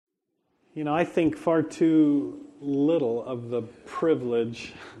I think far too little of the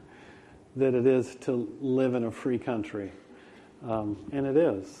privilege that it is to live in a free country. And it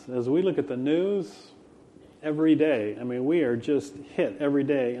is. As we look at the news every day, we are just hit every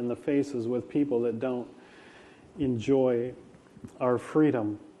day in the faces with people that don't enjoy our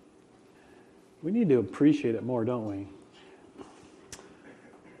freedom. We need to appreciate it more, don't we?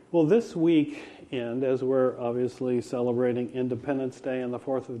 Well, this weekend, as we're obviously celebrating Independence Day and the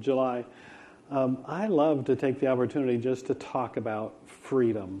 4th of July, I love to take the opportunity just to talk about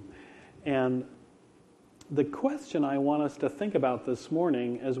freedom. And the question I want us to think about this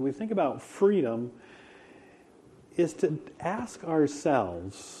morning as we think about freedom is to ask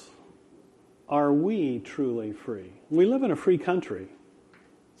ourselves, are we truly free? We live in a free country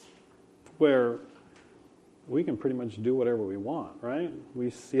where we can pretty much do whatever we want, right? We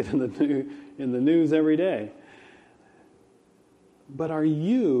see it in the news every day. But are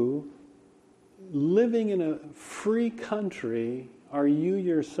you living in a free country? Are you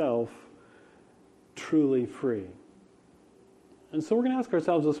yourself truly free? And so we're going to ask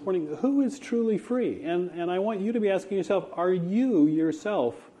ourselves this morning, who is truly free? And I want you to be asking yourself, are you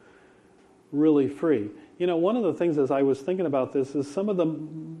yourself really free? One of the things as I was thinking about this is some of the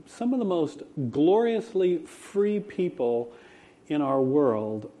most gloriously free people in our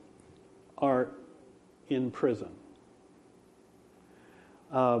world are in prison.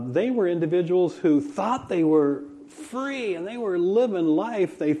 They were individuals who thought they were free and they were living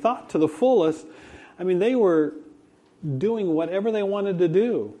life, they thought, to the fullest. They were doing whatever they wanted to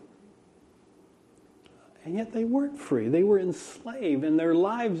do. And yet they weren't free. They were enslaved, and their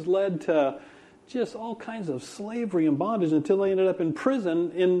lives led to just all kinds of slavery and bondage until they ended up in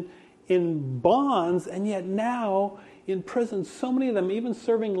prison, in bonds, and yet now in prison, so many of them even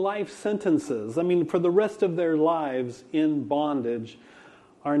serving life sentences. For the rest of their lives in bondage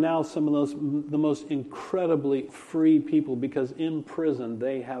are now some of the most incredibly free people, because in prison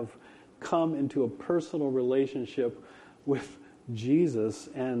they have come into a personal relationship with Jesus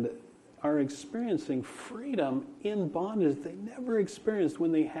and are experiencing freedom in bondage they never experienced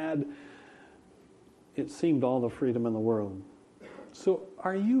when they had, it seemed, all the freedom in the world. So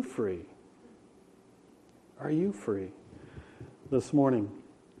are you free? Are you free this morning?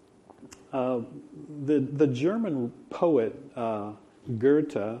 The German poet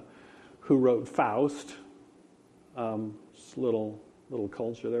Goethe, who wrote Faust, just a little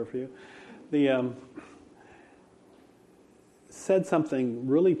culture there for you, said something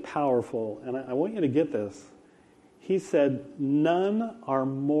really powerful, and I want you to get this. He said, "None are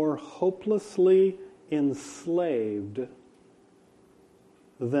more hopelessly enslaved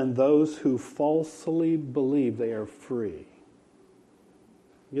than those who falsely believe they are free."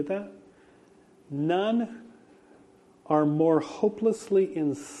 You get that? None are more hopelessly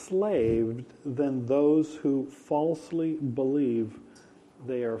enslaved than those who falsely believe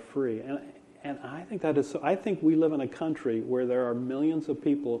they are free. And I think that is so. I think we live in a country where there are millions of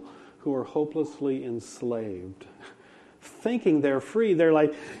people who are hopelessly enslaved, thinking they're free. They're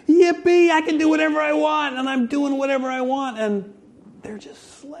like, yippee, I can do whatever I want, and I'm doing whatever I want. And they're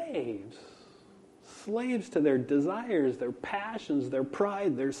just slaves. Slaves to their desires, their passions, their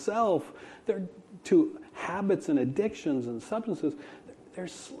pride, their self. They're to habits and addictions and substances. They're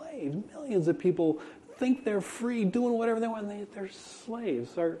slaves. Millions of people think they're free, doing whatever they want. They're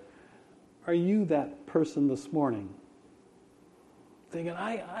slaves. Are you that person this morning? Thinking,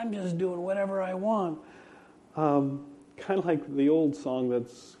 I'm just doing whatever I want. Kind of like the old song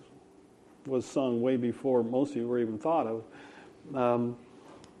that was sung way before most of you were even thought of,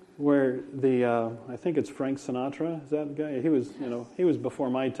 where I think it's Frank Sinatra. Is that the guy? He was before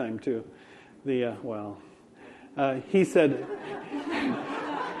my time too. He said,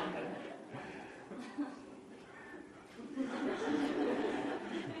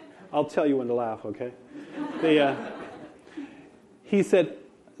 I'll tell you when to laugh, okay? He said,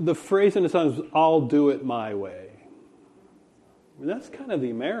 the phrase in the song is, "I'll do it my way." That's kind of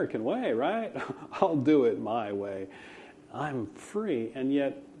the American way, right? I'll do it my way. I'm free. And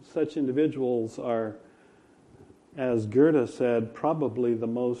yet such individuals are, as Goethe said, probably the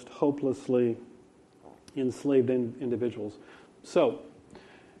most hopelessly enslaved individuals. So,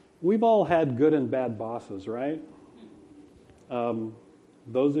 we've all had good and bad bosses, right?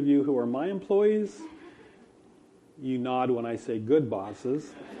 Those of you who are my employees, you nod when I say good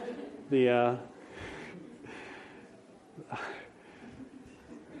bosses.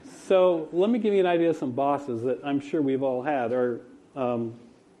 So let me give you an idea of some bosses that I'm sure we've all had.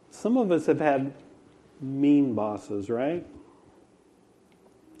 Some of us have had mean bosses, right?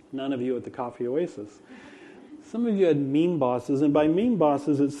 None of you at the Coffee Oasis. some of you had mean bosses, and by mean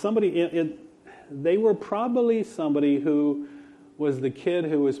bosses, it's somebody, they were probably somebody who was the kid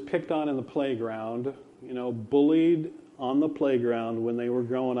who was picked on in the playground, bullied on the playground when they were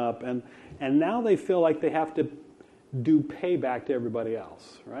growing up, and now they feel like they have to do payback to everybody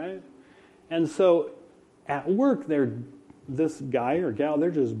else, right? And so at work, this guy or gal,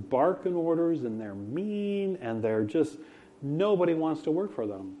 they're just barking orders, and they're mean, and they're just, nobody wants to work for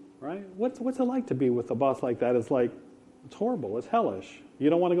them, right? What's it like to be with a boss like that? It's horrible, it's hellish. You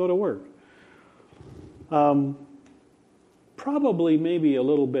don't want to go to work. Probably maybe a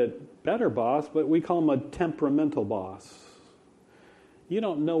little bit better boss, but we call him a temperamental boss. You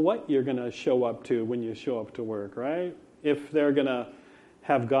don't know what you're going to show up to when you show up to work, right? If they're going to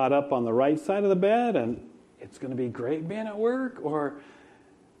have got up on the right side of the bed and it's going to be great being at work, or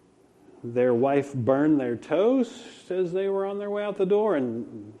their wife burned their toast as they were on their way out the door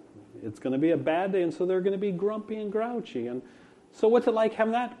and it's going to be a bad day, and so they're going to be grumpy and grouchy. And so what's it like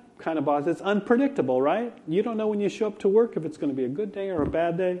having that kind of boss? It's unpredictable, right? You don't know when you show up to work if it's going to be a good day or a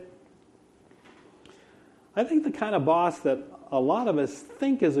bad day. I think the kind of boss that a lot of us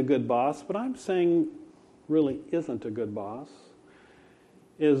think is a good boss, but I'm saying really isn't a good boss,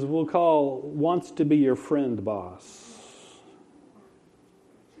 is we'll call wants to be your friend boss.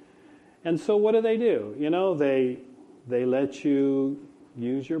 And so what do? They let you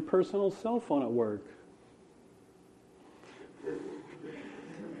use your personal cell phone at work.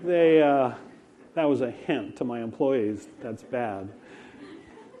 That was a hint to my employees. That's bad.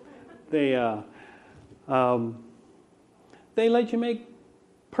 They let you make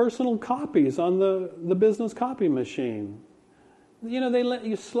personal copies on the business copy machine. They let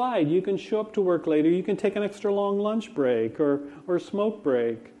you slide. You can show up to work later. You can take an extra long lunch break or smoke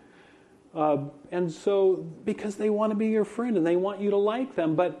break. And so, because they want to be your friend and they want you to like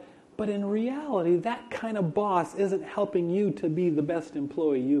them, but in reality, that kind of boss isn't helping you to be the best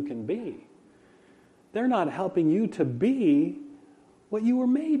employee you can be. They're not helping you to be what you were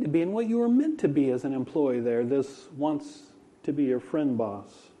made to be and what you were meant to be as an employee there. This wants to be your friend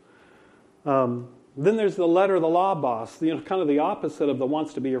boss. Then there's the letter of the law boss, kind of the opposite of the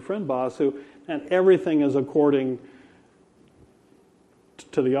wants to be your friend boss, and everything is according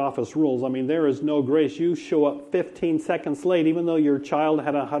to the office rules. I mean, there is no grace. You show up 15 seconds late, even though your child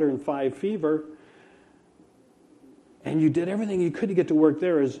had 105 fever, and you did everything you could to get to work.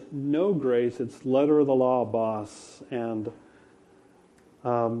 There is no grace. It's letter of the law boss, and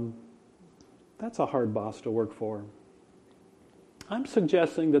that's a hard boss to work for. I'm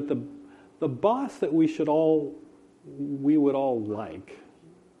suggesting that the boss that we would all like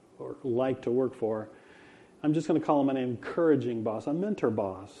to work for, I'm just going to call him an encouraging boss, a mentor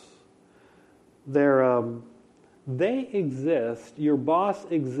boss. They exist, your boss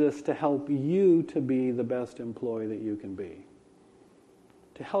exists to help you to be the best employee that you can be.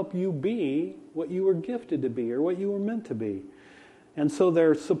 To help you be what you were gifted to be or what you were meant to be. And so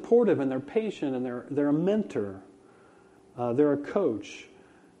they're supportive and they're patient and they're a mentor. They're a coach.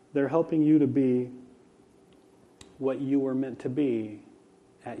 They're helping you to be what you were meant to be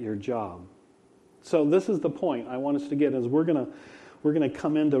at your job. So this is the point I want us to get, is we're gonna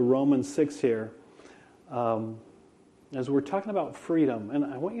come into Romans 6 here, as we're talking about freedom. And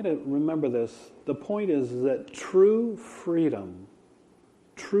I want you to remember this. The point is that true freedom,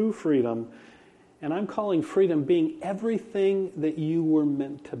 and I'm calling freedom being everything that you were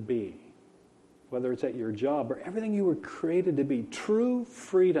meant to be, whether it's at your job or everything you were created to be. True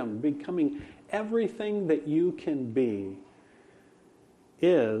freedom, becoming everything that you can be,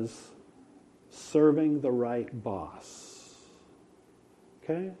 is serving the right boss.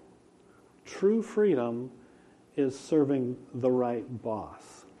 Okay? True freedom is serving the right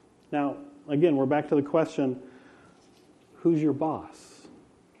boss. Now, again, we're back to the question, who's your boss?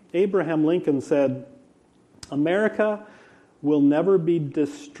 Abraham Lincoln said, America will never be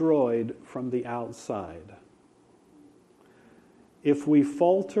destroyed from the outside. If we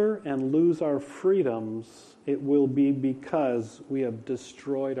falter and lose our freedoms, it will be because we have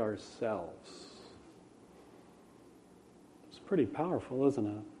destroyed ourselves. It's pretty powerful, isn't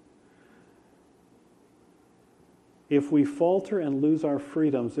it? If we falter and lose our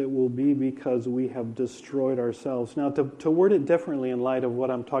freedoms, it will be because we have destroyed ourselves. Now, to word it differently in light of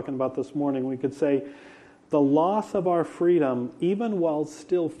what I'm talking about this morning, we could say the loss of our freedom, even while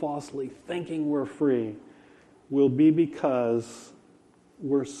still falsely thinking we're free, will be because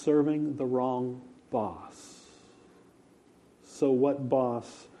we're serving the wrong boss. So what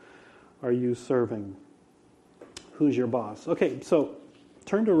boss are you serving? Who's your boss? Okay, so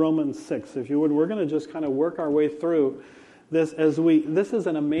turn to Romans 6, if you would. We're going to just kind of work our way through this this is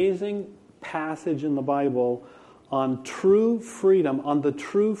an amazing passage in the Bible on true freedom, on the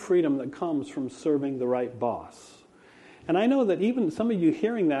true freedom that comes from serving the right boss. And I know that even some of you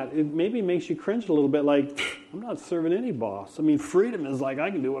hearing that, it maybe makes you cringe a little bit, like, I'm not serving any boss. I mean, freedom is like,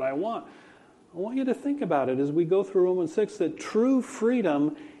 I can do what I want. I want you to think about it as we go through Romans 6, that true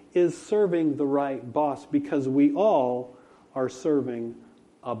freedom is serving the right boss, because we all are serving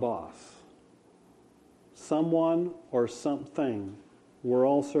a boss. Someone or something. We're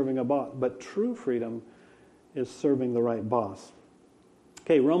all serving a boss. But true freedom is serving the right boss.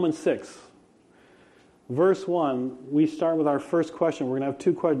 Okay, Romans 6. Verse 1, we start with our first question. We're going to have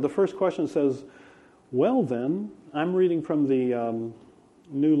two questions. The first question says, well then, I'm reading from the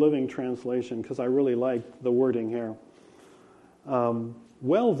New Living Translation because I really like the wording here.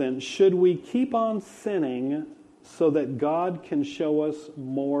 Well then, should we keep on sinning so that God can show us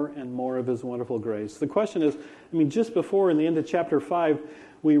more and more of His wonderful grace? The question is, just before in the end of chapter 5,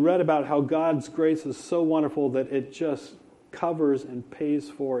 we read about how God's grace is so wonderful that it just covers and pays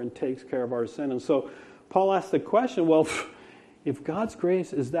for and takes care of our sin. And so Paul asked the question, well, if God's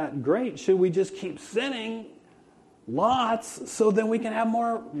grace is that great, should we just keep sinning lots so then we can have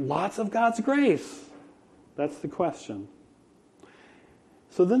lots of God's grace? That's the question.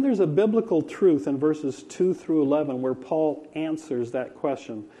 So then there's a biblical truth in verses 2 through 11 where Paul answers that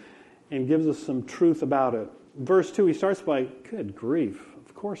question and gives us some truth about it. Verse 2, he starts by, good grief,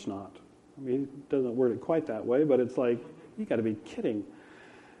 of course not. He doesn't word it quite that way, but it's like, you got to be kidding.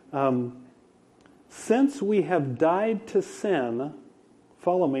 Since we have died to sin,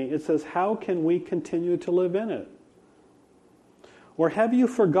 follow me, it says, how can we continue to live in it? Or have you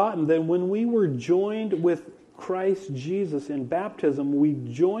forgotten that when we were joined with Christ Jesus in baptism, we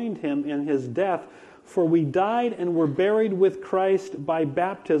joined Him in His death, for we died and were buried with Christ by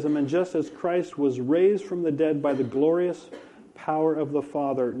baptism, and just as Christ was raised from the dead by the glorious power of the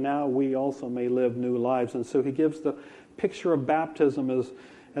Father, now we also may live new lives. And so he gives the picture of baptism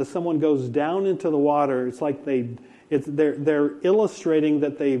as someone goes down into the water. It's like they're illustrating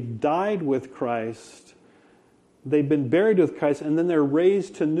that they've died with Christ, they've been buried with Christ, and then they're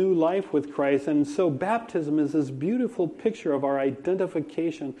raised to new life with Christ. And so baptism is this beautiful picture of our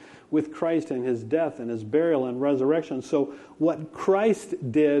identification with Christ and His death and His burial and resurrection. So what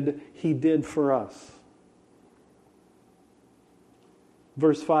Christ did, He did for us.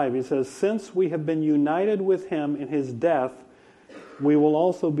 Verse 5, he says, since we have been united with Him in His death, we will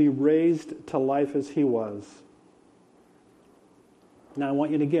also be raised to life as He was. Now I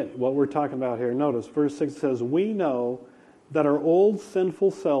want you to get what we're talking about here. Notice, verse 6 says, we know that our old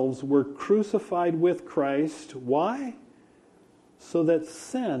sinful selves were crucified with Christ. Why? So that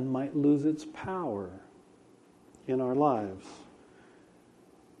sin might lose its power in our lives.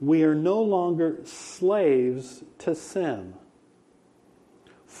 We are no longer slaves to sin.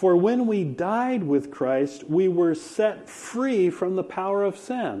 For when we died with Christ, we were set free from the power of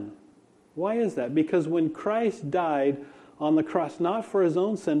sin. Why is that? Because when Christ died on the cross, not for His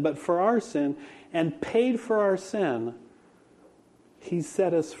own sin, but for our sin, and paid for our sin, He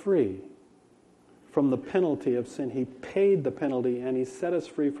set us free from the penalty of sin. He paid the penalty, and He set us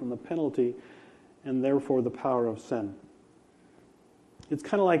free from the penalty, and therefore the power of sin. It's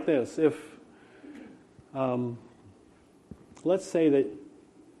kind of like this. If, let's say that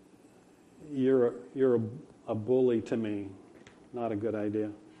you're a bully to me, not a good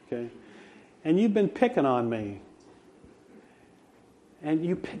idea, okay? And you've been picking on me. And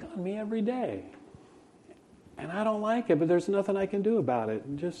you pick on me every day. And I don't like it, but there's nothing I can do about it.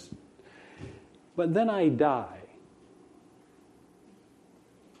 But then I die.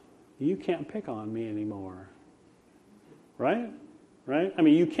 You can't pick on me anymore. Right? Right?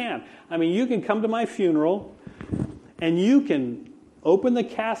 You can. You can come to my funeral, and you can open the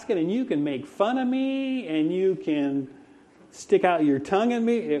casket, and you can make fun of me, and you can stick out your tongue at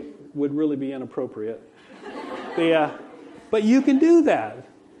me. It would really be inappropriate. But you can do that.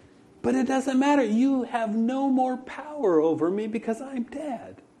 But it doesn't matter. You have no more power over me because I'm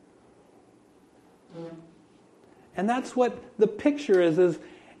dead. And that's what the picture is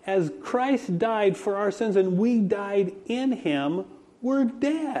as Christ died for our sins and we died in Him, we're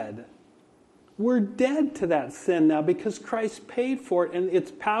dead. We're dead to that sin now because Christ paid for it and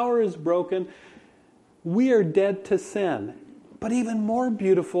its power is broken. We are dead to sin. But even more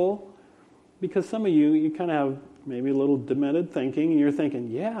beautiful, because some of you kind of have maybe a little demented thinking, and you're thinking,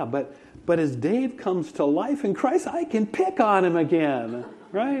 yeah, but as Dave comes to life in Christ, I can pick on him again,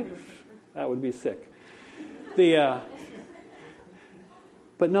 right? That would be sick. But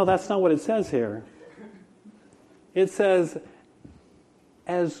no, that's not what it says here. It says,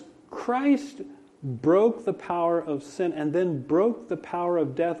 as Christ broke the power of sin and then broke the power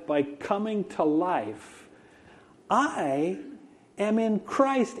of death by coming to life, I am in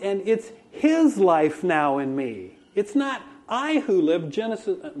Christ, and it's His life now in me. It's not I who live. Galatians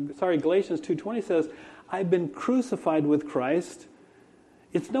 2:20 says, I've been crucified with Christ.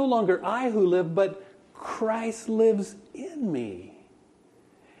 It's no longer I who live, but Christ lives in me.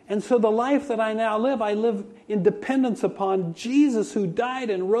 And so the life that I now live, I live in dependence upon Jesus who died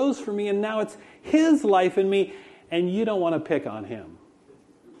and rose for me, and now it's His life in me, and you don't want to pick on Him.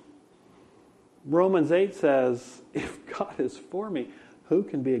 Romans 8 says, if God is for me, who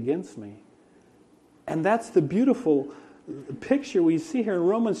can be against me? And that's the beautiful picture we see here in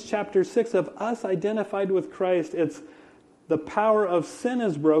Romans chapter 6 of us identified with Christ. It's the power of sin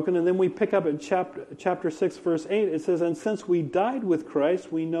is broken, and then we pick up at chapter 6, verse 8. It says, and since we died with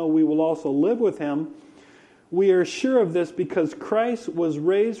Christ, we know we will also live with Him. We are sure of this because Christ was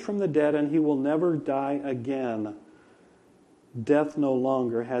raised from the dead, and He will never die again. Death no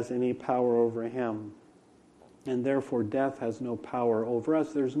longer has any power over Him, and therefore death has no power over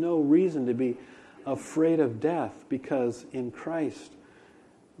us. There's no reason to be afraid of death because in Christ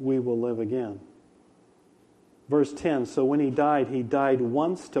we will live again. Verse 10, so when He died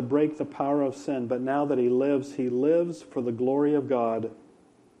once to break the power of sin, but now that He lives for the glory of God.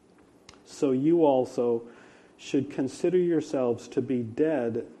 So you also should consider yourselves to be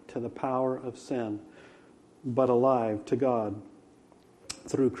dead to the power of sin, but alive to God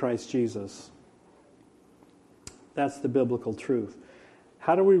through Christ Jesus. That's the biblical truth.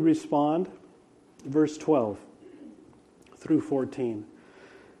 How do we respond? Verse 12 through 14.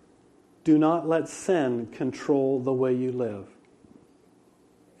 Do not let sin control the way you live.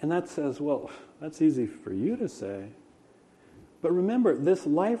 And that says, well, that's easy for you to say. But remember, this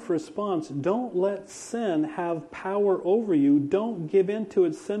life response, don't let sin have power over you. Don't give in to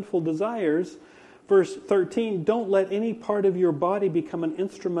its sinful desires. Verse 13, don't let any part of your body become an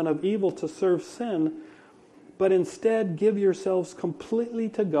instrument of evil to serve sin, but instead give yourselves completely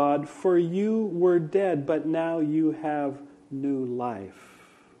to God, for you were dead, but now you have new life.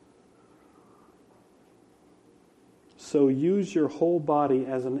 So use your whole body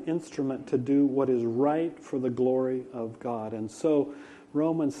as an instrument to do what is right for the glory of God. And so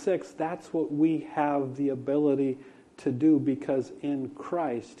Romans 6, that's what we have the ability to do because in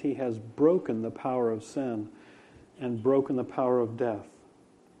Christ He has broken the power of sin and broken the power of death.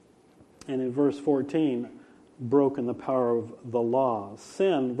 And in verse 14, broken the power of the law.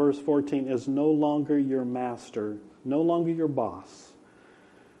 Sin, verse 14, is no longer your master, no longer your boss.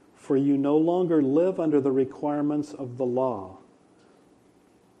 For you no longer live under the requirements of the law.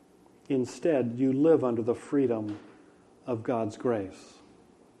 Instead, you live under the freedom of God's grace.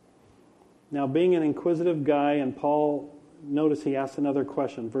 Now, being an inquisitive guy, and Paul, notice he asked another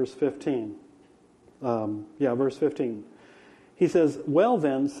question, verse 15. Verse 15. He says, well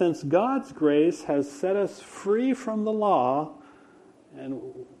then, since God's grace has set us free from the law, and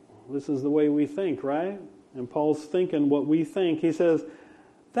this is the way we think, right? And Paul's thinking what we think. He says,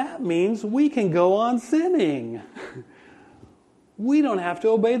 that means we can go on sinning. We don't have to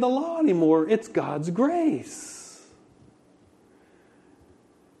obey the law anymore. It's God's grace.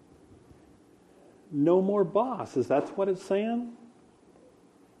 No more boss. Is that what it's saying?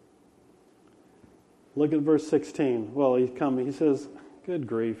 Look at verse 16. Well, he says, good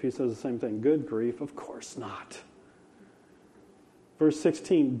grief. He says the same thing. Good grief. Of course not. Verse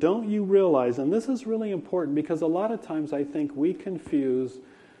 16, don't you realize, and this is really important because a lot of times I think we confuse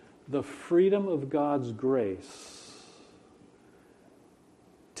the freedom of God's grace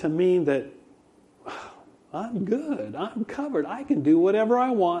to mean that I'm good, I'm covered, I can do whatever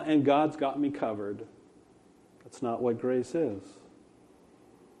I want and God's got me covered. That's not what grace is.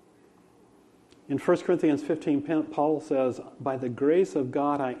 In 1 Corinthians 15, Paul says, by the grace of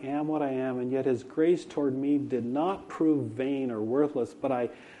God I am what I am, and yet His grace toward me did not prove vain or worthless,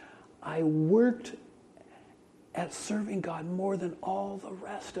 but I worked at serving God more than all the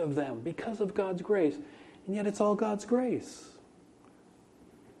rest of them because of God's grace. And yet it's all God's grace.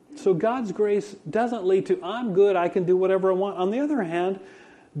 So God's grace doesn't lead to, I'm good, I can do whatever I want. On the other hand,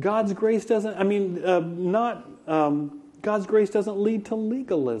 God's grace doesn't, God's grace doesn't lead to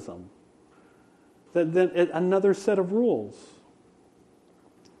legalism. Another set of rules.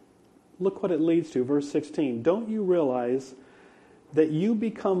 Look what it leads to, verse 16. Don't you realize that you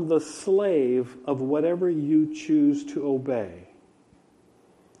become the slave of whatever you choose to obey?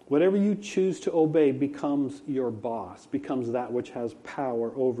 Whatever you choose to obey becomes your boss, becomes that which has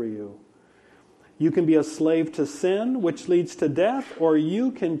power over you. You can be a slave to sin, which leads to death, or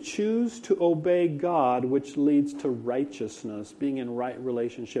you can choose to obey God, which leads to righteousness, being in right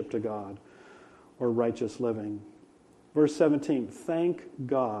relationship to God, or righteous living. Verse 17, thank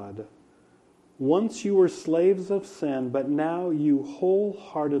God Once you were slaves of sin, but now you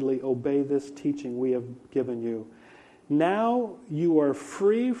wholeheartedly obey this teaching we have given you. Now you are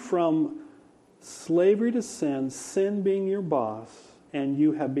free from slavery to sin, sin being your boss, and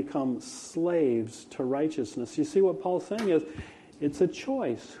you have become slaves to righteousness. You see what Paul's saying is, it's a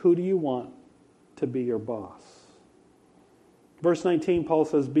choice. Who do you want to be your boss? Verse 19, Paul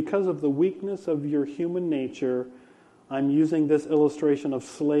says, because of the weakness of your human nature, I'm using this illustration of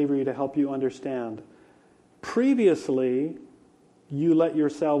slavery to help you understand. Previously, you let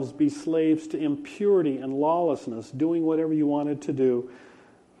yourselves be slaves to impurity and lawlessness, doing whatever you wanted to do,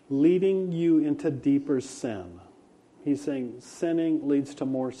 leading you into deeper sin. He's saying sinning leads to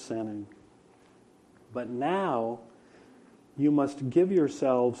more sinning. But now, you must give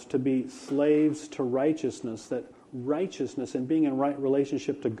yourselves to be slaves to righteousness, that righteousness and being in right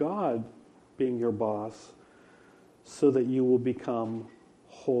relationship to God being your boss, so that you will become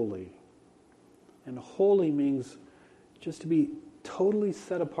holy. And holy means just to be totally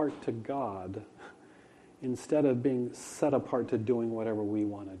set apart to God instead of being set apart to doing whatever we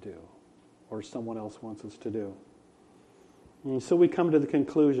want to do or someone else wants us to do. And so we come to the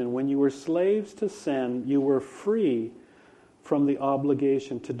conclusion, when you were slaves to sin, you were free from the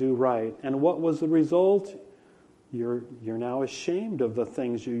obligation to do right. And what was the result? You're now ashamed of the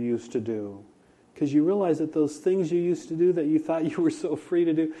things you used to do. Because you realize that those things you used to do that you thought you were so free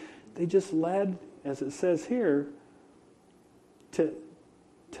to do, they just led, as it says here, to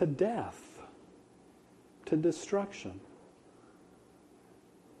death, to destruction.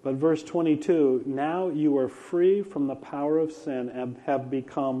 But verse 22, now you are free from the power of sin and have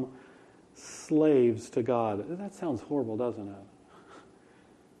become slaves to God. That sounds horrible, doesn't it?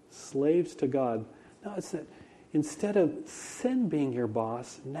 Slaves to God. No, it's that instead of sin being your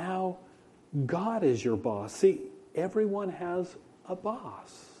boss, now God is your boss. See, everyone has a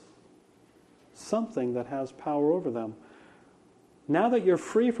boss. Something that has power over them. Now that you're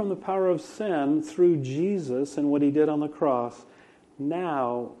free from the power of sin through Jesus and what he did on the cross,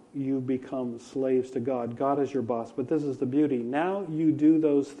 now you become slaves to God. God is your boss. But this is the beauty. Now you do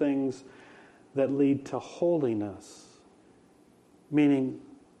those things that lead to holiness. Meaning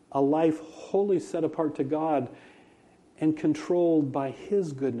a life wholly set apart to God and controlled by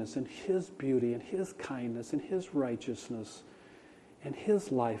his goodness and his beauty and his kindness and his righteousness and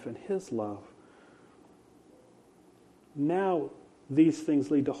his life and his love. Now these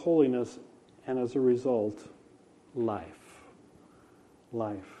things lead to holiness, and as a result, life.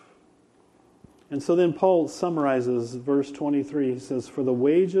 Life. And so then Paul summarizes verse 23. He says, for the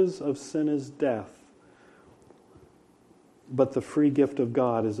wages of sin is death, but the free gift of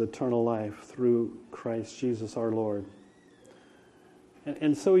God is eternal life through Christ Jesus our Lord.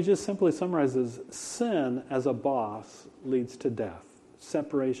 And so he just simply summarizes, sin as a boss leads to death,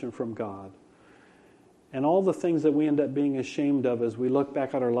 separation from God. And all the things that we end up being ashamed of as we look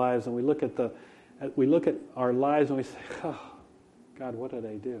back at our lives and we look at our lives and we say, oh, God, what did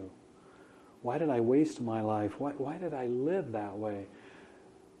I do? Why did I waste my life? Why did I live that way?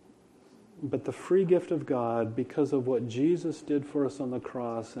 But the free gift of God, because of what Jesus did for us on the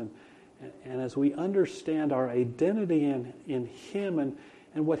cross, and as we understand our identity in him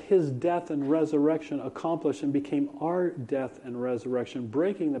and what his death and resurrection accomplished and became our death and resurrection,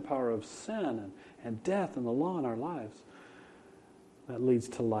 breaking the power of sin and death and the law in our lives, that leads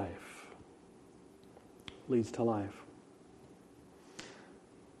to life. Leads to life.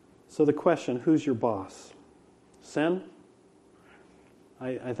 So the question, who's your boss? Sin?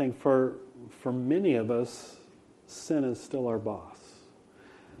 I think for many of us, sin is still our boss.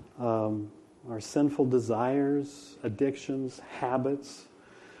 Our sinful desires, addictions, habits.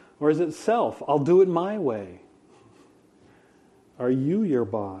 Or is it self? I'll do it my way. Are you your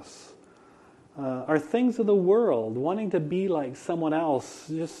boss? Are things of the world, wanting to be like someone else,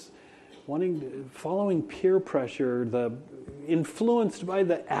 just following peer pressure, influenced by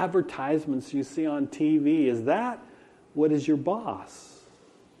the advertisements you see on TV, is that what is your boss?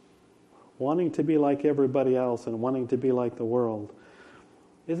 Wanting to be like everybody else and wanting to be like the world.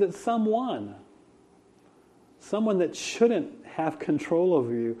 Is it someone that shouldn't have control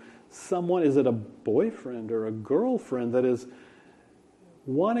over you? Is it a boyfriend or a girlfriend that is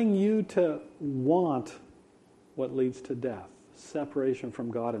wanting you to want what leads to death, separation from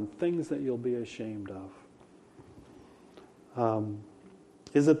God, and things that you'll be ashamed of?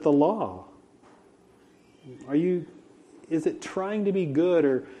 Is it the law? Is it trying to be good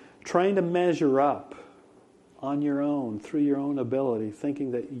or trying to measure up on your own, through your own ability,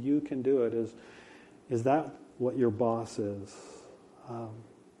 thinking that you can do it? Is that what your boss is?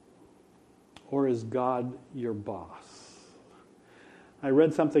 Or is God your boss? I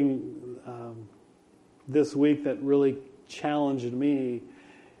read something this week that really challenged me,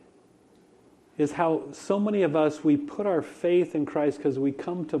 is how so many of us, we put our faith in Christ because we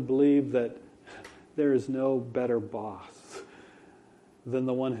come to believe that there is no better boss than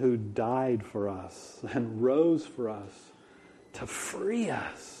the one who died for us and rose for us to free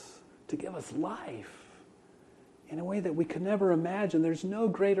us, to give us life in a way that we could never imagine. There's no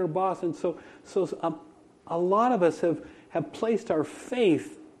greater boss. And so a lot of us have placed our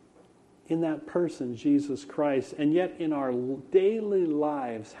faith in that person, Jesus Christ. And yet in our daily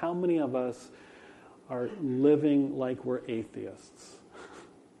lives, how many of us are living like we're atheists?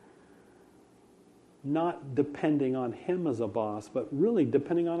 Not depending on Him as a boss, but really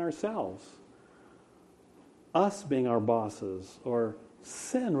depending on ourselves. Us being our bosses, or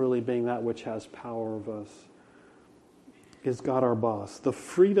sin really being that which has power of us. Is God our boss? The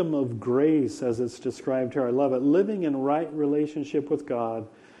freedom of grace, as it's described here, I love it. Living in right relationship with God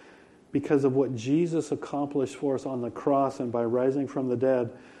because of what Jesus accomplished for us on the cross and by rising from the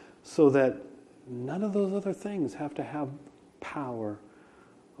dead, so that none of those other things have to have power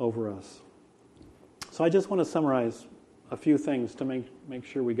over us. So I just want to summarize a few things to make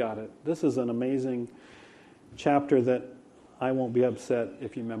sure we got it. This is an amazing chapter that I won't be upset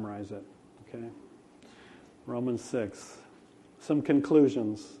if you memorize it. Okay? Romans 6. Some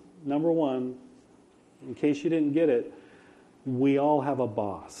conclusions. Number one, in case you didn't get it, we all have a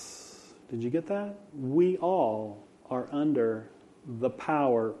boss. Did you get that? We all are under the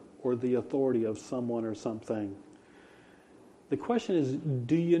power or the authority of someone or something. The question is,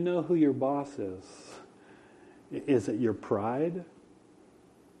 do you know who your boss is? Is it your pride?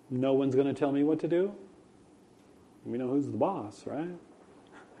 No one's going to tell me what to do? We know who's the boss, right?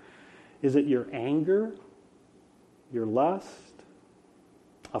 Is it your anger? Your lust?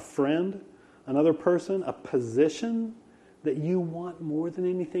 A friend? Another person? A position that you want more than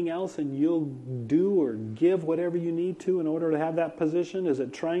anything else, and you'll do or give whatever you need to in order to have that position? Is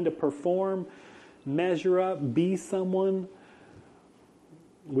it trying to perform, measure up, be someone?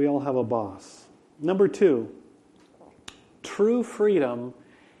 We all have a boss. Number two, true freedom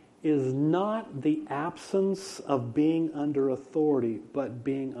is not the absence of being under authority, but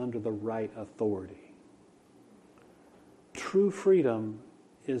being under the right authority. True freedom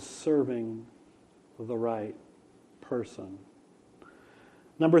is serving the right person.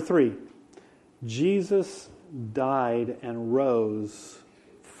 Number three, Jesus died and rose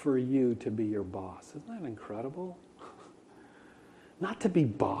for you to be your boss. Isn't that incredible? Not to be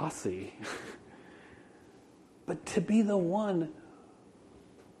bossy, but to be the one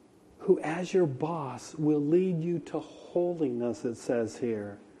who, as your boss, will lead you to holiness, it says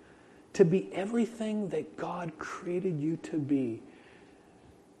here. To be everything that God created you to be.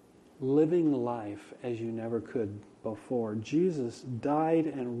 Living life as you never could before. Jesus died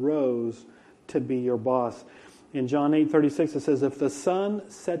and rose to be your boss. In John 8:36 it says, if the Son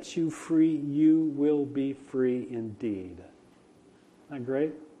sets you free, you will be free indeed. Isn't that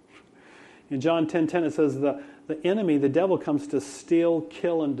great? In John 10:10 it says, the enemy, the devil, comes to steal,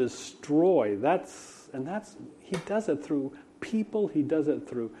 kill, and destroy. He does it through people, he does it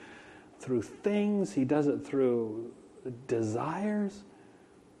through things, he does it through desires.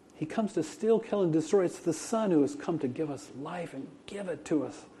 He comes to steal, kill, and destroy. It's the Son who has come to give us life and give it to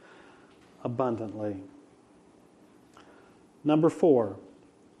us abundantly. Number 4,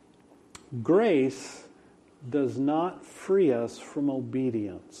 grace does not free us from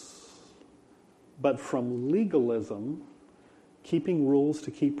obedience, but from legalism, keeping rules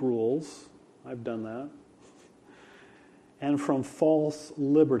to keep rules. I've done that. And from false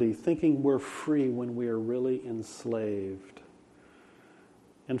liberty, thinking we're free when we are really enslaved.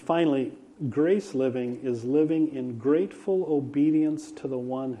 And finally, grace living is living in grateful obedience to the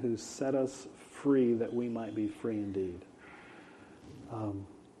one who set us free that we might be free indeed. Are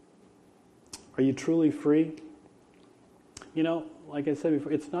you truly free? You know, like I said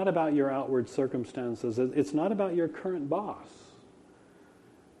before, it's not about your outward circumstances. It's not about your current boss.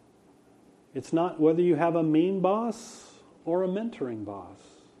 It's not whether you have a mean boss or a mentoring boss.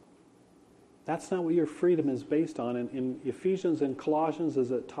 That's not what your freedom is based on. In Ephesians and Colossians, as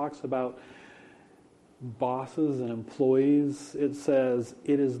it talks about bosses and employees, it says,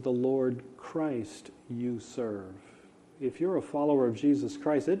 it is the Lord Christ you serve. If you're a follower of Jesus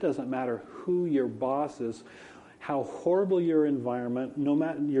Christ, it doesn't matter who your boss is, how horrible your environment, no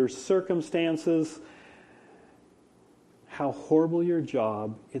matter your circumstances, how horrible your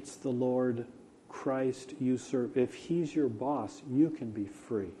job, it's the Lord Christ you serve. If He's your boss, you can be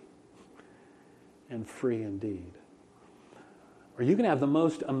free. And free indeed. Or you can have the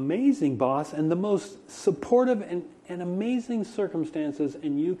most amazing boss and the most supportive and amazing circumstances,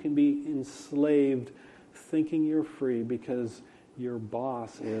 and you can be enslaved thinking you're free because your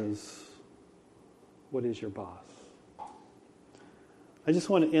boss is... What is your boss? I just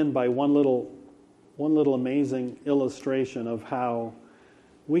want to end by one little amazing illustration of how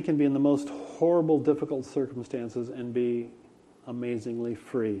we can be in the most horrible, difficult circumstances and be amazingly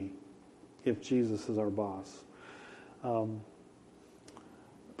free if Jesus is our boss.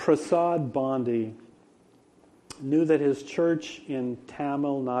 Prasad Bondi knew that his church in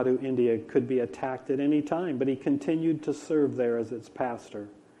Tamil Nadu, India, could be attacked at any time, but he continued to serve there as its pastor.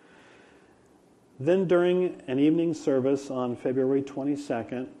 Then during an evening service on February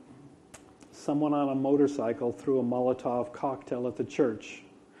 22nd, someone on a motorcycle threw a Molotov cocktail at the church.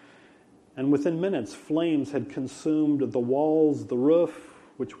 And within minutes, flames had consumed the walls, the roof,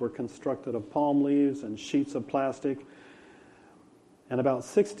 which were constructed of palm leaves and sheets of plastic. And about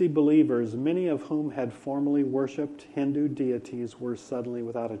 60 believers, many of whom had formerly worshipped Hindu deities, were suddenly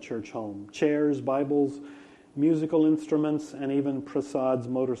without a church home. Chairs, Bibles, musical instruments, and even Prasad's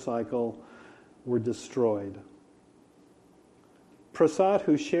motorcycle were destroyed. Prasad,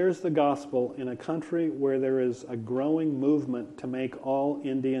 who shares the gospel in a country where there is a growing movement to make all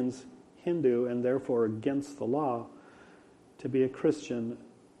Indians Hindu and therefore against the law to be a Christian,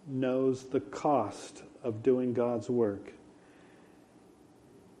 knows the cost of doing God's work.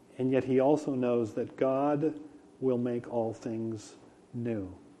 And yet he also knows that God will make all things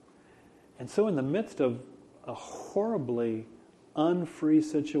new. And so in the midst of a horribly unfree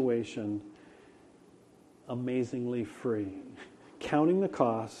situation, amazingly free, counting the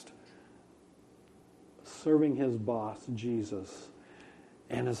cost, serving his boss, Jesus,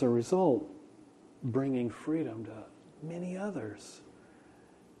 and as a result, bringing freedom to many others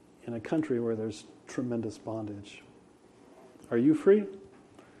in a country where there's tremendous bondage. Are you free?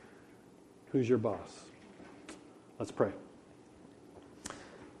 Who's your boss? Let's pray.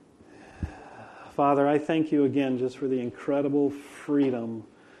 Father, I thank you again just for the incredible freedom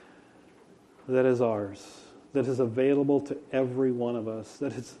that is ours, that is available to every one of us,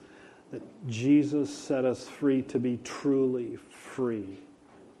 that Jesus set us free to be truly free.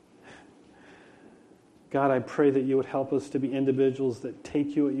 God, I pray that you would help us to be individuals that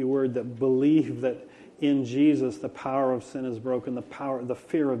take you at your word, that believe that in Jesus the power of sin is broken, the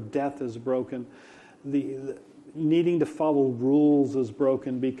fear of death is broken, the needing to follow rules is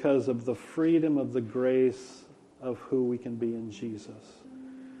broken because of the freedom of the grace of who we can be in Jesus.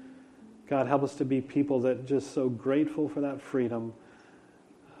 God, help us to be people that just so grateful for that freedom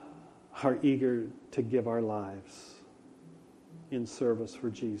are eager to give our lives in service for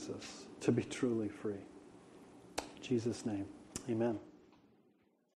Jesus, to be truly free. In Jesus' name, amen.